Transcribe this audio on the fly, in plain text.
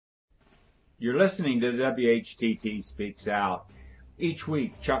You're listening to WHTT Speaks Out. Each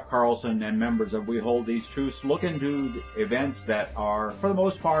week, Chuck Carlson and members of We Hold These Truths look into events that are, for the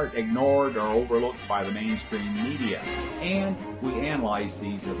most part, ignored or overlooked by the mainstream media. And we analyze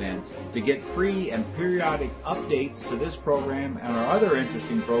these events. To get free and periodic updates to this program and our other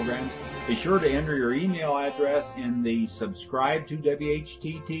interesting programs, be sure to enter your email address in the Subscribe to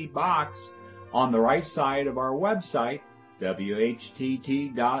WHTT box on the right side of our website,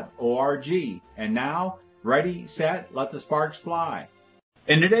 WHTT.org. And now, ready, set, let the sparks fly.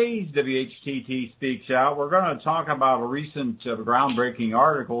 In today's WHTT Speaks Out, we're going to talk about a recent groundbreaking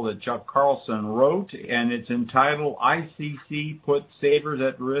article that Chuck Carlson wrote, and it's entitled, ICC Puts Savers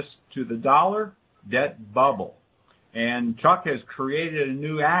at Risk to the Dollar Debt Bubble. And Chuck has created a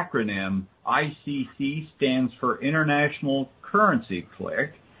new acronym. ICC stands for International Currency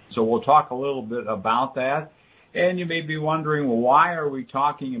Click. So we'll talk a little bit about that. And you may be wondering, well, why are we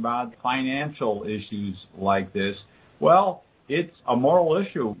talking about financial issues like this? Well, it's a moral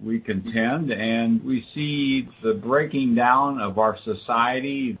issue, we contend, and we see the breaking down of our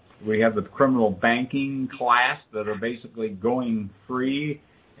society. We have the criminal banking class that are basically going free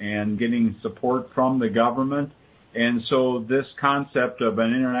and getting support from the government. And so this concept of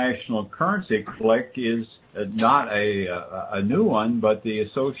an international currency click is not a new one, but the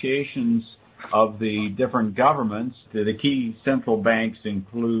associations of the different governments. The key central banks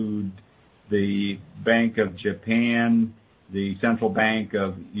include the Bank of Japan, the Central Bank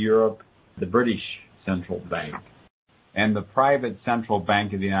of Europe, the British Central Bank, and the private central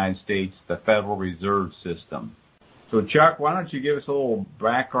bank of the United States, the Federal Reserve System. So, Chuck, why don't you give us a little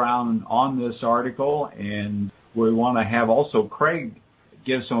background on this article, and we want to have also Craig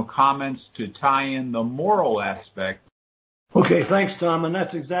give some comments to tie in the moral aspect. Okay, thanks, Tom, and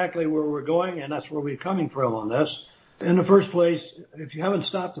that's exactly where we're going, and that's where we're coming from on this. In the first place, if you haven't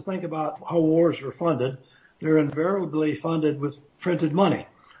stopped to think about how wars are funded, they're invariably funded with printed money.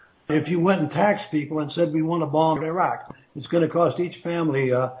 If you went and taxed people and said, we want to bomb Iraq, it's going to cost each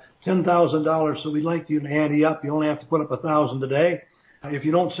family $10,000, so we'd like you to ante up. You only have to put up $1,000 today. If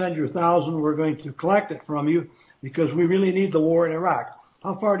you don't send your $1,000, we're going to collect it from you because we really need the war in Iraq.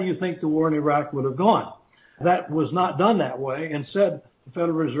 How far do you think the war in Iraq would have gone? That was not done that way. Instead, the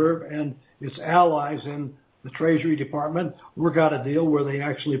Federal Reserve and its allies in the Treasury Department work out a deal where they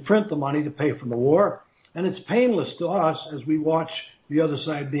actually print the money to pay for the war. And it's painless to us as we watch the other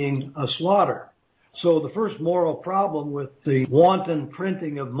side being slaughtered. So the first moral problem with the wanton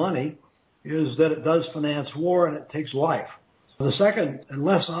printing of money is that it does finance war and it takes life. The second and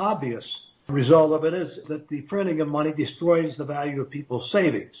less obvious result of it is that the printing of money destroys the value of people's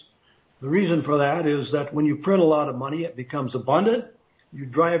savings. The reason for that is that when you print a lot of money, it becomes abundant. You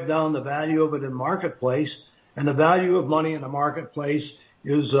drive down the value of it in the marketplace, and the value of money in the marketplace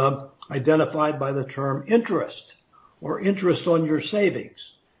is identified by the term interest, or interest on your savings.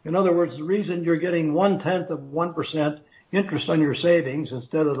 In other words, the reason you're getting 0.1% interest on your savings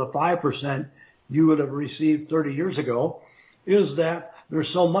instead of the 5% you would have received 30 years ago is that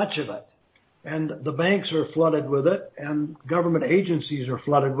there's so much of it. And the banks are flooded with it, and government agencies are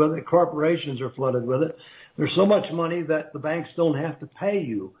flooded with it, corporations are flooded with it. There's so much money that the banks don't have to pay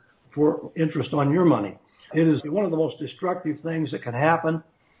you for interest on your money. It is one of the most destructive things that can happen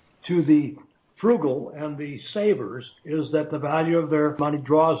to the frugal and the savers is that the value of their money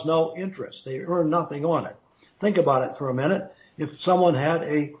draws no interest. They earn nothing on it. Think about it for a minute. If someone had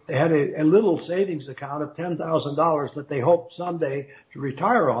a little savings account of $10,000 that they hope someday to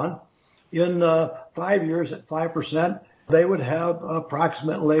retire on, in 5 years at 5%, they would have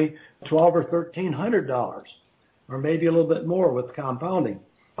approximately $1,200 or $1,300, or maybe a little bit more with compounding.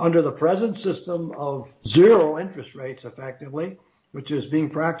 Under the present system of zero interest rates, effectively, which is being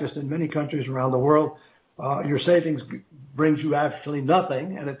practiced in many countries around the world, your savings brings you actually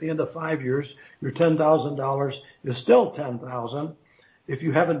nothing, and at the end of 5 years, your $10,000 is still $10,000 if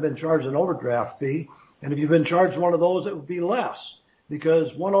you haven't been charged an overdraft fee, and if you've been charged one of those, it would be less,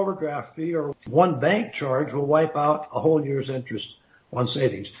 because one overdraft fee or one bank charge will wipe out a whole year's interest on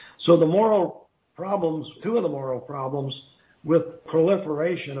savings. So the moral problems, two of the moral problems with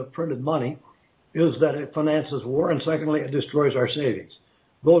proliferation of printed money is that it finances war, and secondly, it destroys our savings.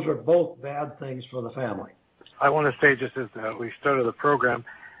 Those are both bad things for the family. I want to say, just as we started the program,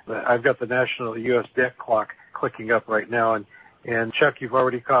 that I've got the national U.S. debt clock clicking up right now, and Chuck, you've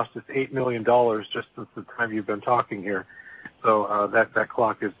already cost us $8 million just since the time you've been talking here. So that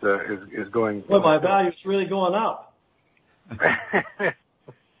clock is going. Well, my value's really going up.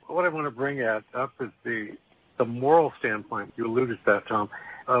 What I want to bring up is the moral standpoint. You alluded to that, Tom,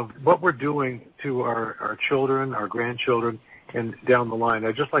 of what we're doing to our children, our grandchildren, and down the line.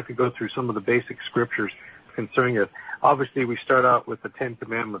 I'd just like to go through some of the basic scriptures concerning it. Obviously, we start out with the Ten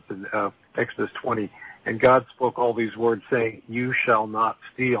Commandments in Exodus 20, and God spoke all these words saying, "You shall not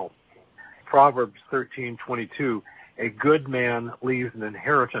steal." Proverbs 13:22, a good man leaves an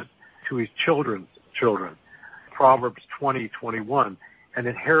inheritance to his children's children. Proverbs 20:21, an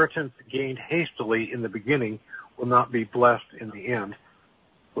inheritance gained hastily in the beginning will not be blessed in the end.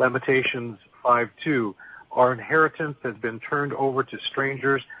 Lamentations 5:2, our inheritance has been turned over to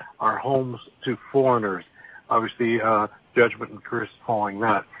strangers, our homes to foreigners. Obviously, judgment and curse following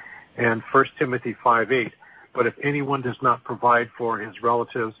that. And 1 Timothy 5:8, but if anyone does not provide for his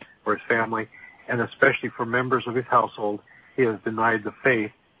relatives or his family, and especially for members of his household, he has denied the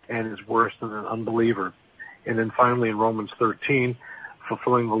faith and is worse than an unbeliever. And then finally in Romans 13,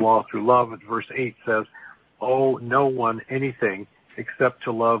 fulfilling the law through love, at verse 8 says, owe no one anything except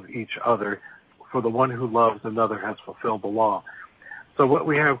to love each other, for the one who loves another has fulfilled the law. So what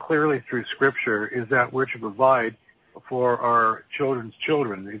we have clearly through Scripture is that we're to provide for our children's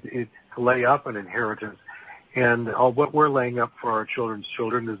children, to lay up an inheritance. And what we're laying up for our children's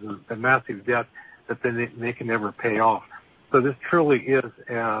children is a massive debt that they can never pay off. So this truly is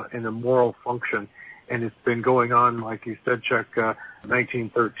an immoral function, and it's been going on, like you said, Chuck,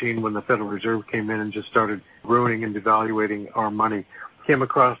 1913 when the Federal Reserve came in and just started ruining and devaluating our money. Came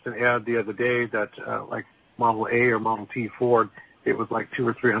across an ad the other day that like Model A or Model T Ford, it was like $200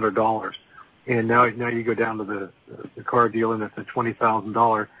 or $300. And now you go down to the car deal and it's a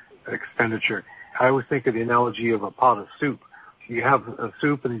 $20,000 expenditure. I always think of the analogy of a pot of soup. You have a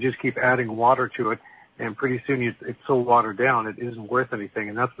soup and you just keep adding water to it, and pretty soon it's so watered down it isn't worth anything.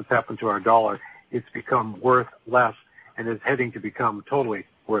 And that's what's happened to our dollar. It's become worth less and is heading to become totally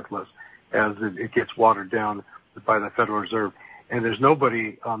worthless as it gets watered down by the Federal Reserve. And there's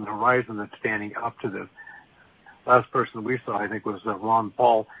nobody on the horizon that's standing up to this. Last person we saw, I think, was Ron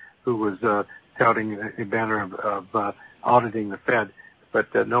Paul, who was touting a banner of auditing the Fed.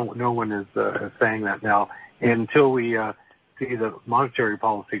 But no one is saying that now. And until we see the monetary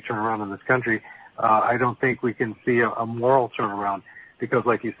policy turn around in this country, I don't think we can see a moral turnaround. Because,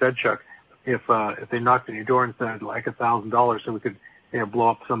 like you said, Chuck, if they knocked on your door and said like $1,000 so we could blow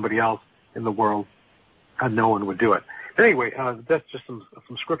up somebody else in the world, no one would do it. But anyway, that's just some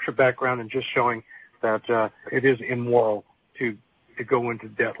scripture background and just showing that it is immoral to go into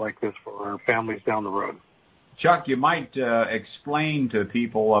debt like this for our families down the road. Chuck, you might explain to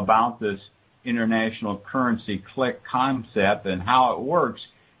people about this international currency click concept and how it works.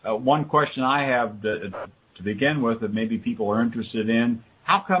 One question I have to begin with that maybe people are interested in,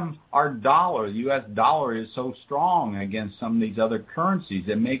 how come our dollar, the U.S. dollar, is so strong against some of these other currencies?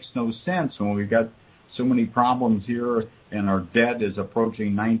 It makes no sense when we've got so many problems here and our debt is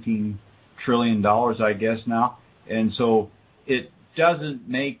approaching $19 trillion, I guess, now. And so it doesn't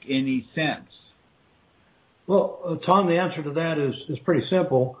make any sense. Well, Tom, the answer to that is pretty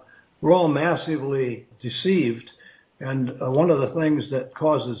simple. We're all massively deceived. And one of the things that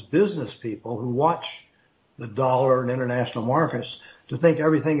causes business people who watch the dollar and international markets to think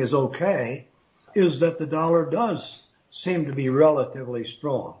everything is okay is that the dollar does seem to be relatively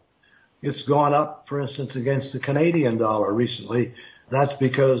strong. It's gone up, for instance, against the Canadian dollar recently. That's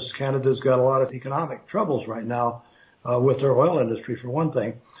because Canada's got a lot of economic troubles right now with their oil industry, for one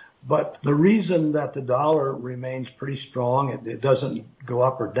thing. But the reason that the dollar remains pretty strong, it doesn't go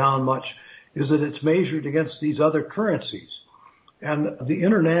up or down much, is that it's measured against these other currencies. And the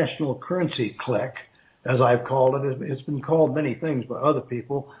international currency click, as I've called it, it's been called many things by other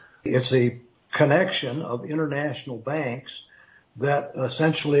people. It's a connection of international banks that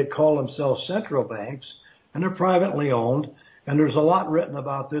essentially call themselves central banks, and they're privately owned. And there's a lot written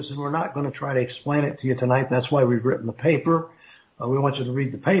about this, and we're not going to try to explain it to you tonight. That's why we've written the paper. We want you to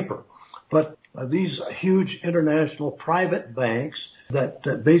read the paper. But these huge international private banks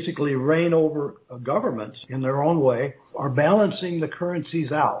that basically reign over governments in their own way are balancing the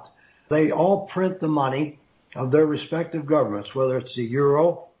currencies out. They all print the money of their respective governments, whether it's the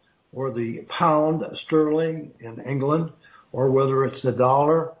euro or the pound sterling in England, or whether it's the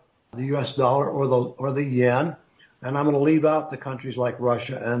dollar, the U.S. dollar, or the yen. And I'm going to leave out the countries like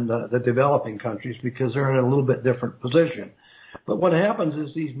Russia and the developing countries because they're in a little bit different position. But what happens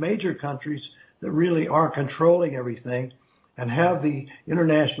is these major countries that really are controlling everything and have the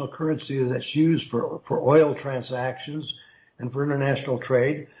international currency that's used for oil transactions and for international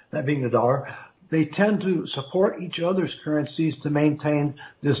trade, that being the dollar, they tend to support each other's currencies to maintain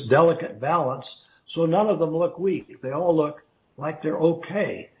this delicate balance so none of them look weak. They all look like they're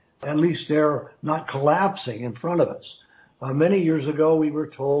okay. At least they're not collapsing in front of us. Many years ago we were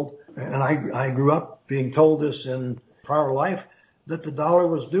told, and I grew up being told this in prior life that the dollar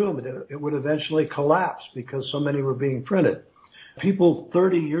was doomed. It would eventually collapse because so many were being printed. People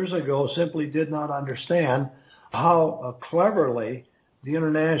 30 years ago simply did not understand how cleverly the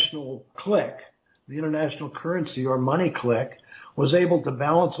international clique, the international currency or money clique, was able to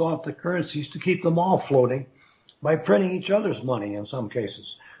balance off the currencies to keep them all floating by printing each other's money in some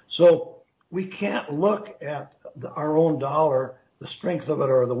cases. So we can't look at our own dollar, the strength of it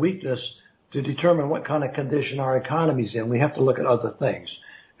or the weakness, to determine what kind of condition our economy's in. We have to look at other things.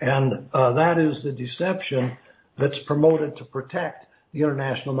 And that is the deception that's promoted to protect the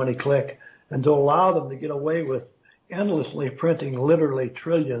international money clique and to allow them to get away with endlessly printing literally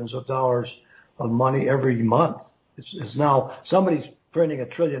trillions of dollars of money every month. It's now, somebody's printing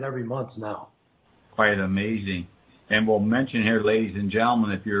 $1 trillion every month now. Quite amazing. And we'll mention here, ladies and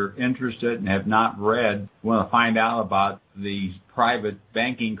gentlemen, if you're interested and have not read, want to find out about these private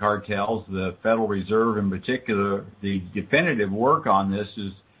banking cartels, the Federal Reserve in particular, the definitive work on this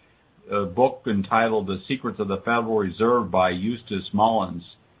is a book entitled The Secrets of the Federal Reserve by Eustace Mullins.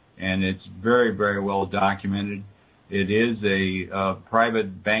 And it's very, very well documented. It is a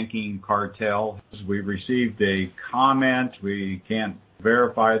private banking cartel. We received a comment. We can't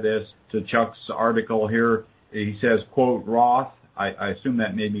verify this to Chuck's article here. He says, quote, Roth, I assume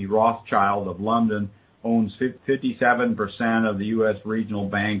that may be Rothschild of London, owns 57% of the U.S. regional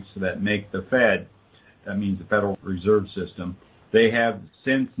banks that make the Fed. That means the Federal Reserve System. They have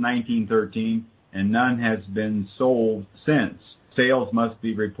since 1913, and none has been sold since. Sales must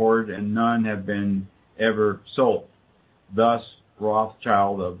be reported, and none have been ever sold. Thus,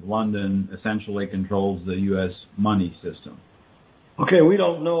 Rothschild of London essentially controls the U.S. money system. Okay, we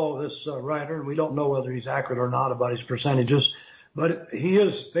don't know this writer, and we don't know whether he's accurate or not about his percentages, but he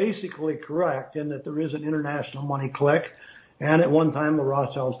is basically correct in that there is an international money clique, and at one time the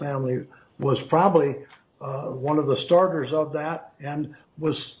Rothschild family was probably one of the starters of that and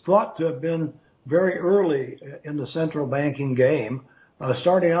was thought to have been very early in the central banking game,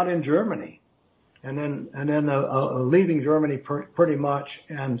 starting out in Germany, and then leaving Germany pretty much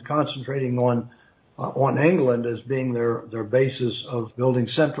and concentrating on England as being their basis of building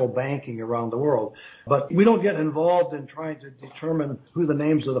central banking around the world. But we don't get involved in trying to determine who the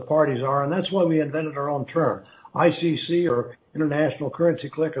names of the parties are, and that's why we invented our own term. ICC, or International Currency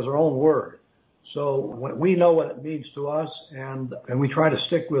Clique, is our own word. So we know what it means to us, and we try to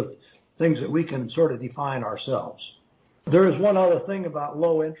stick with things that we can sort of define ourselves. There is one other thing about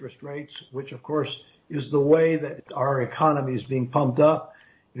low interest rates, which of course is the way that our economy is being pumped up,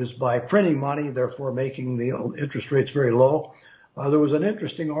 is by printing money, therefore making the interest rates very low. There was an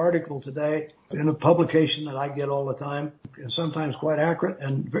interesting article today in a publication that I get all the time, and sometimes quite accurate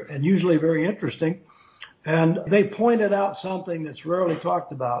and usually very interesting. And they pointed out something that's rarely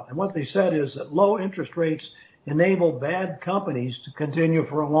talked about. And what they said is that low interest rates enable bad companies to continue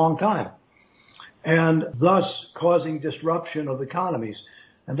for a long time, and thus causing disruption of economies.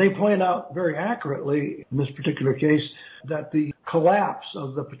 And they point out very accurately, in this particular case, that the collapse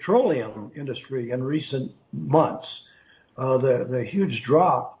of the petroleum industry in recent months, the huge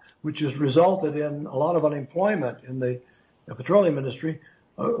drop, which has resulted in a lot of unemployment in the petroleum industry,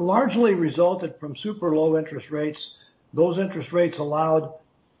 largely resulted from super low interest rates. Those interest rates allowed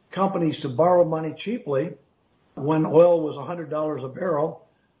companies to borrow money cheaply when oil was $100 a barrel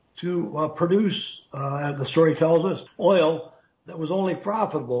to produce, as the story tells us, oil that was only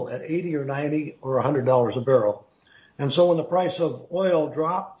profitable at $80 or $90 or $100 a barrel. And so when the price of oil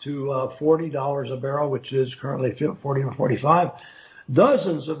dropped to $40 a barrel, which is currently 40 or 45,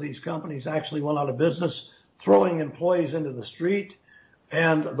 dozens of these companies actually went out of business, throwing employees into the street.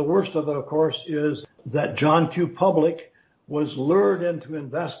 And the worst of it, of course, is that John Q. Public was lured into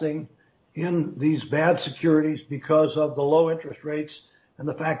investing in these bad securities because of the low interest rates and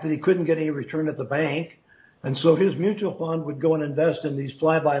the fact that he couldn't get any return at the bank. And so his mutual fund would go and invest in these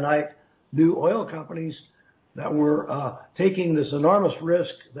fly-by-night new oil companies that were taking this enormous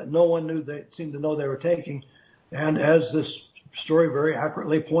risk that no one knew they seemed to know they were taking. And as this story very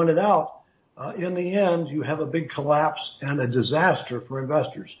accurately pointed out, in the end, you have a big collapse and a disaster for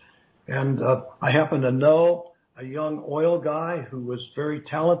investors. And I happen to know a young oil guy who was very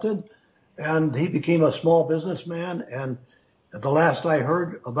talented, and he became a small businessman. And the last I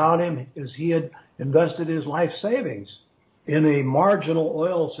heard about him is he had invested his life savings in a marginal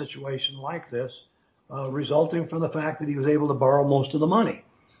oil situation like this, resulting from the fact that he was able to borrow most of the money.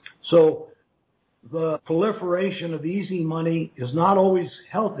 So the proliferation of easy money is not always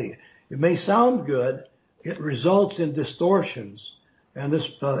healthy. It may sound good. It results in distortions. And this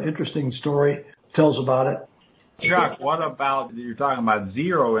interesting story tells about it. Chuck, what about, you're talking about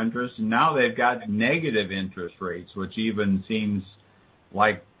zero interest, and now they've got negative interest rates, which even seems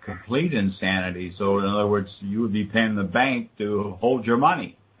like complete insanity. So in other words, you would be paying the bank to hold your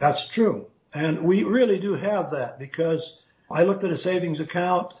money. That's true. And we really do have that, because I looked at a savings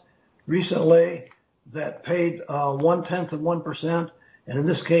account recently that paid 0.1%, and in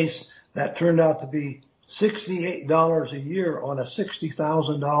this case, that turned out to be $68 a year on a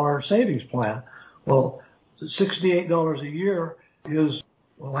 $60,000 savings plan. Well, $68 a year is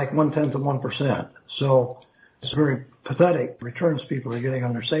like 0.1%. So it's very pathetic returns people are getting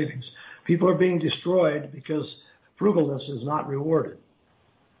on their savings. People are being destroyed because frugalness is not rewarded.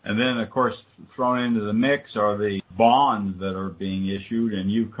 And then, of course, thrown into the mix are the bonds that are being issued,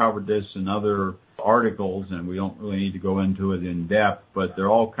 and you've covered this in other articles, and we don't really need to go into it in depth, but they're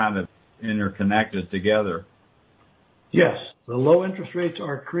all kind of interconnected together. Yes, the low interest rates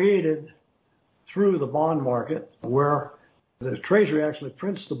are created through the bond market, where the Treasury actually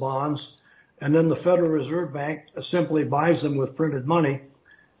prints the bonds, and then the Federal Reserve Bank simply buys them with printed money,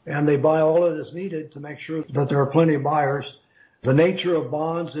 and they buy all that is needed to make sure that there are plenty of buyers. The nature of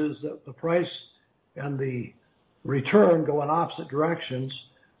bonds is that the price and the return go in opposite directions.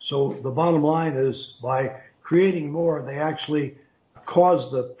 So the bottom line is, by creating more, they actually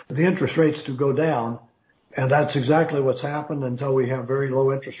cause the interest rates to go down. And that's exactly what's happened until we have very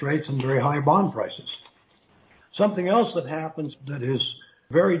low interest rates and very high bond prices. Something else that happens that is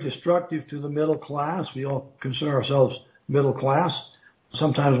very destructive to the middle class, we all consider ourselves middle class.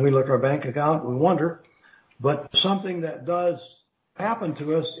 Sometimes we look at our bank account and we wonder. But something that does happen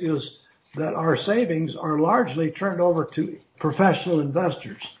to us is that our savings are largely turned over to professional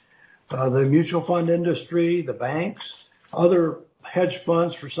investors. The mutual fund industry, the banks, other hedge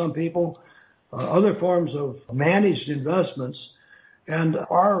funds for some people, other forms of managed investments. And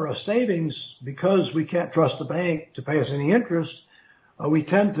our savings, because we can't trust the bank to pay us any interest, we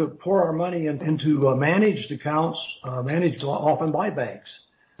tend to pour our money into managed accounts, managed often by banks.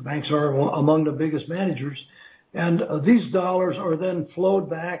 The banks are among the biggest managers. And these dollars are then flowed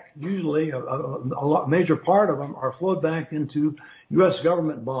back, usually a major part of them are flowed back into U.S.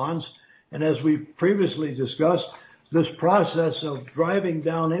 government bonds. And as we previously discussed, this process of driving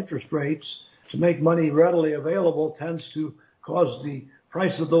down interest rates to make money readily available tends to cause the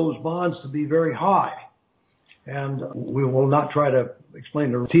price of those bonds to be very high. And we will not try to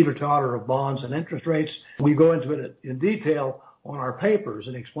explain the teeter-totter of bonds and interest rates. We go into it in detail on our papers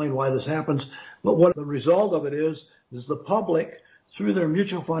and explain why this happens. But what the result of it is the public, through their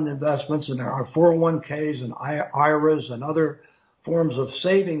mutual fund investments and our 401ks and IRAs and other forms of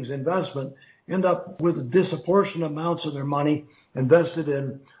savings investment, end up with disproportionate amounts of their money invested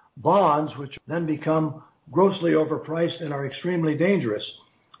in bonds, which then become grossly overpriced and are extremely dangerous.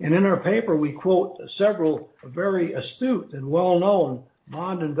 And in our paper, we quote several very astute and well-known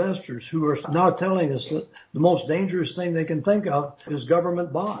bond investors who are now telling us that the most dangerous thing they can think of is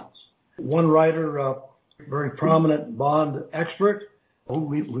government bonds. One writer, a very prominent bond expert, who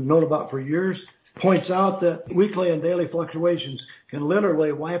we've known about for years, points out that weekly and daily fluctuations can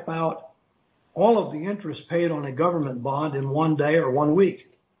literally wipe out all of the interest paid on a government bond in one day or 1 week,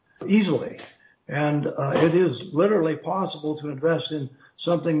 easily. And it is literally possible to invest in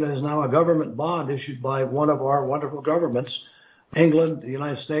something that is now a government bond issued by one of our wonderful governments, England, the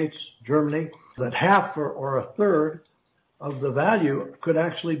United States, Germany, that half or a third of the value could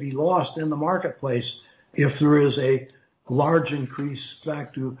actually be lost in the marketplace if there is a large increase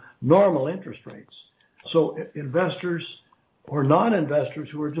back to normal interest rates. So investors or non-investors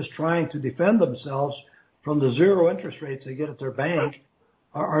who are just trying to defend themselves from the zero interest rates they get at their bank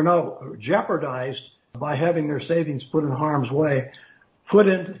are now jeopardized by having their savings put in harm's way, put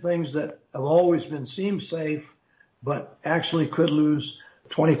into things that have always been seemed safe, but actually could lose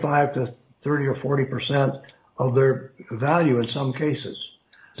 25 to 30 or 40% of their value in some cases.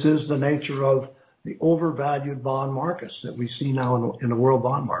 This is the nature of the overvalued bond markets that we see now in the world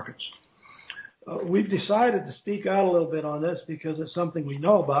bond markets. We've decided to speak out a little bit on this because it's something we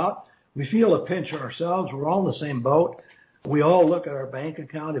know about. We feel a pinch ourselves. We're all in the same boat. We all look at our bank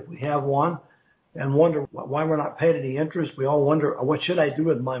account, if we have one, and wonder why we're not paid any interest. We all wonder, what should I do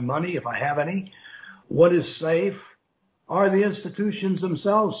with my money if I have any? What is safe? Are the institutions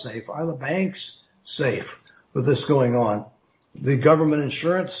themselves safe? Are the banks safe with this going on? The government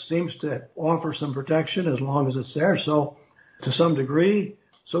insurance seems to offer some protection as long as it's there, so to some degree.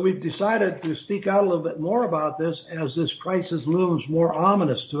 So we've decided to speak out a little bit more about this as this crisis looms more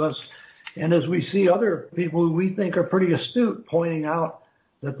ominous to us, and as we see other people who we think are pretty astute pointing out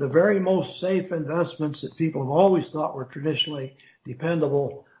that the very most safe investments that people have always thought were traditionally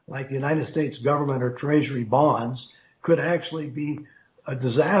dependable like the United States government or Treasury bonds could actually be a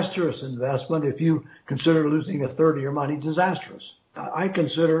disastrous investment if you consider losing a third of your money disastrous. I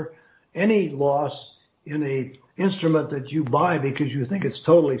consider any loss in an instrument that you buy because you think it's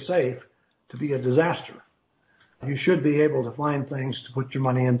totally safe to be a disaster. You should be able to find things to put your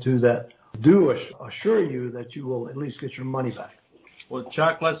money into that do assure you that you will at least get your money back. Well,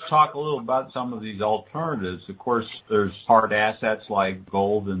 Chuck, let's talk a little about some of these alternatives. Of course, there's hard assets like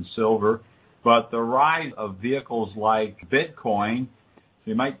gold and silver, but the rise of vehicles like Bitcoin,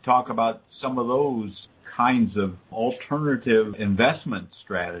 you might talk about some of those kinds of alternative investment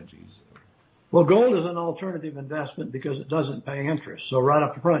strategies. Well, gold is an alternative investment because it doesn't pay interest. So right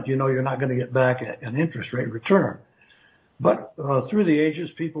up front, you know you're not going to get back an interest rate return. But through the ages,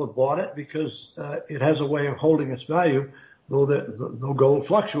 people have bought it because it has a way of holding its value, though gold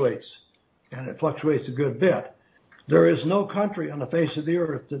fluctuates, and it fluctuates a good bit. There is no country on the face of the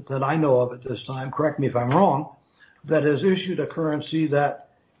earth that I know of at this time, correct me if I'm wrong, that has issued a currency that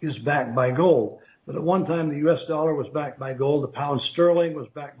is backed by gold. But at one time, the U.S. dollar was backed by gold, the pound sterling was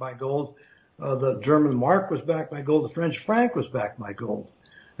backed by gold, the German mark was backed by gold. The French franc was backed by gold.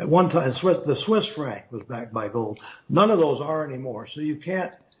 At one time, the Swiss franc was backed by gold. None of those are anymore, so you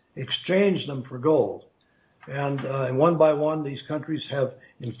can't exchange them for gold. And one by one, these countries have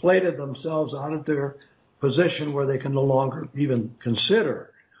inflated themselves out of their position where they can no longer even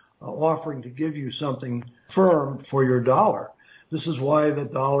consider offering to give you something firm for your dollar. This is why the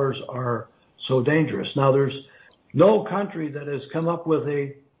dollars are so dangerous. Now, there's no country that has come up with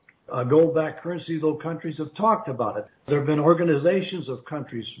a gold-backed currency, though countries have talked about it. There have been organizations of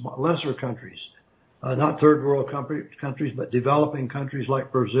countries, lesser countries, not third world countries, but developing countries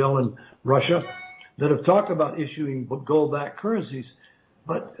like Brazil and Russia that have talked about issuing gold-backed currencies.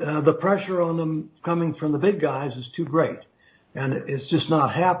 But the pressure on them coming from the big guys is too great, and it's just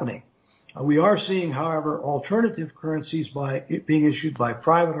not happening. We are seeing, however, alternative currencies being issued by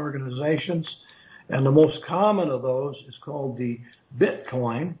private organizations, and the most common of those is called the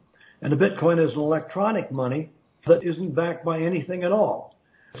Bitcoin. And the Bitcoin is an electronic money that isn't backed by anything at all.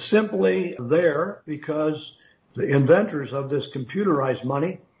 It's simply there because the inventors of this computerized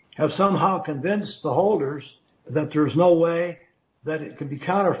money have somehow convinced the holders that there's no way that it can be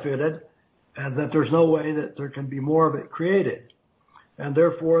counterfeited and that there's no way that there can be more of it created. And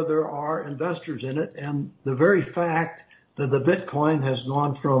therefore, there are investors in it. And the very fact that the Bitcoin has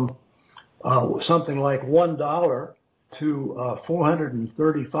gone from something like $1 to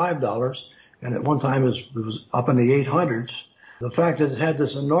 $435, and at one time it was up in the 800s. The fact that it had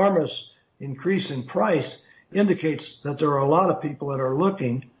this enormous increase in price indicates that there are a lot of people that are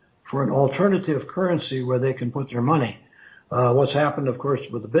looking for an alternative currency where they can put their money. What's happened, of course,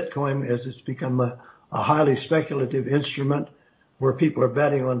 with the Bitcoin is it's become a highly speculative instrument where people are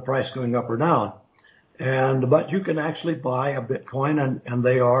betting on price going up or down. But you can actually buy a Bitcoin, and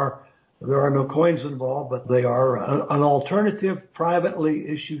there are no coins involved, but they are an alternative privately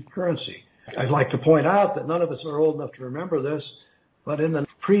issued currency. I'd like to point out that none of us are old enough to remember this, but in the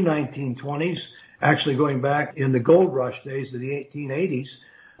pre-1920s, actually going back in the gold rush days of the 1880s,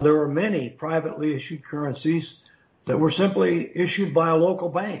 there were many privately issued currencies that were simply issued by a local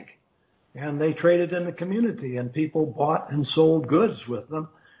bank. And they traded in the community, and people bought and sold goods with them,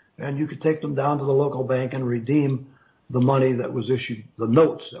 and you could take them down to the local bank and redeem the money that was issued, the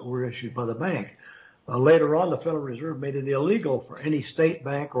notes that were issued by the bank. Later on, the Federal Reserve made it illegal for any state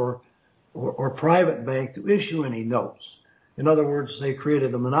bank or private bank to issue any notes. In other words, they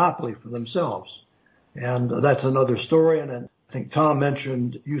created a monopoly for themselves. And that's another story. And I think Tom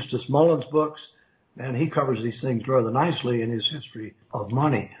mentioned Eustace Mullins' books, and he covers these things rather nicely in his history of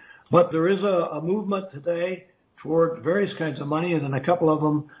money. But there is a movement today toward various kinds of money, and a couple of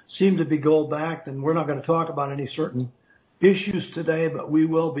them seem to be gold-backed, and we're not going to talk about any certain issues today, but we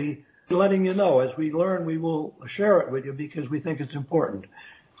will be letting you know. As we learn, we will share it with you because we think it's important.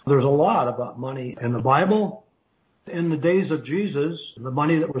 There's a lot about money in the Bible. In the days of Jesus, the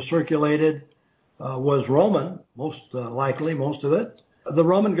money that was circulated was Roman, most of it. The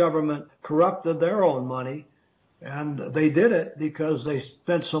Roman government corrupted their own money, and they did it because they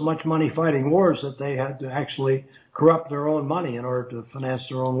spent so much money fighting wars that they had to actually corrupt their own money in order to finance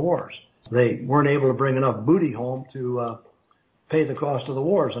their own wars. They weren't able to bring enough booty home to pay the cost of the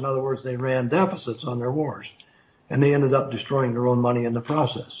wars. In other words, they ran deficits on their wars, and they ended up destroying their own money in the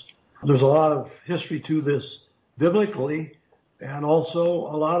process. There's a lot of history to this biblically, and also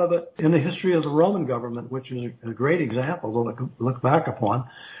a lot of it in the history of the Roman government, which is a great example to look back upon.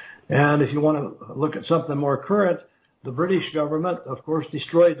 And if you want to look at something more current, the British government, of course,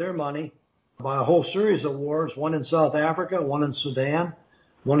 destroyed their money by a whole series of wars, one in South Africa, one in Sudan,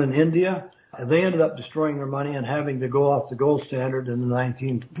 one in India. And they ended up destroying their money and having to go off the gold standard in the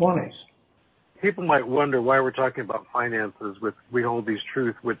 1920s. People might wonder why we're talking about finances with We Hold These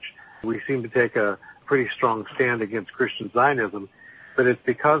Truths, which we seem to take a pretty strong stand against Christian Zionism, but it's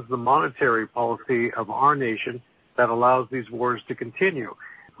because the monetary policy of our nation that allows these wars to continue.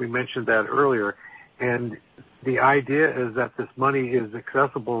 We mentioned that earlier, and the idea is that this money is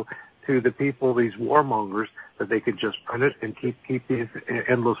accessible to the people, these warmongers, that they could just print it and keep these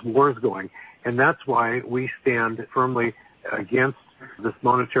endless wars going. And that's why we stand firmly against this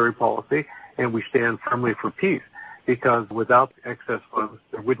monetary policy, and we stand firmly for peace, because without excess funds,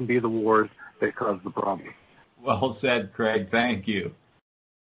 there wouldn't be the wars that cause the problem. Well said, Craig. Thank you.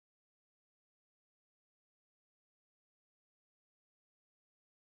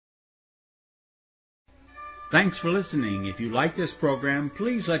 Thanks for listening. If you like this program,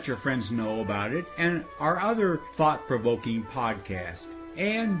 please let your friends know about it and our other thought-provoking podcasts.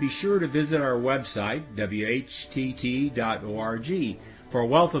 And be sure to visit our website, whtt.org, for a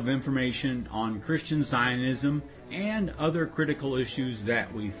wealth of information on Christian Zionism and other critical issues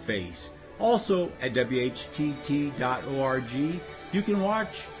that we face. Also, at whtt.org, you can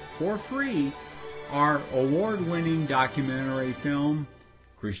watch for free our award-winning documentary film,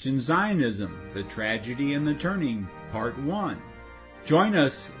 Christian Zionism, The Tragedy and the Turning, Part 1. Join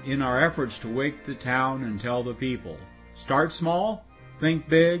us in our efforts to wake the town and tell the people. Start small, think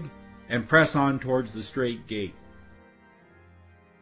big, and press on towards the straight gate.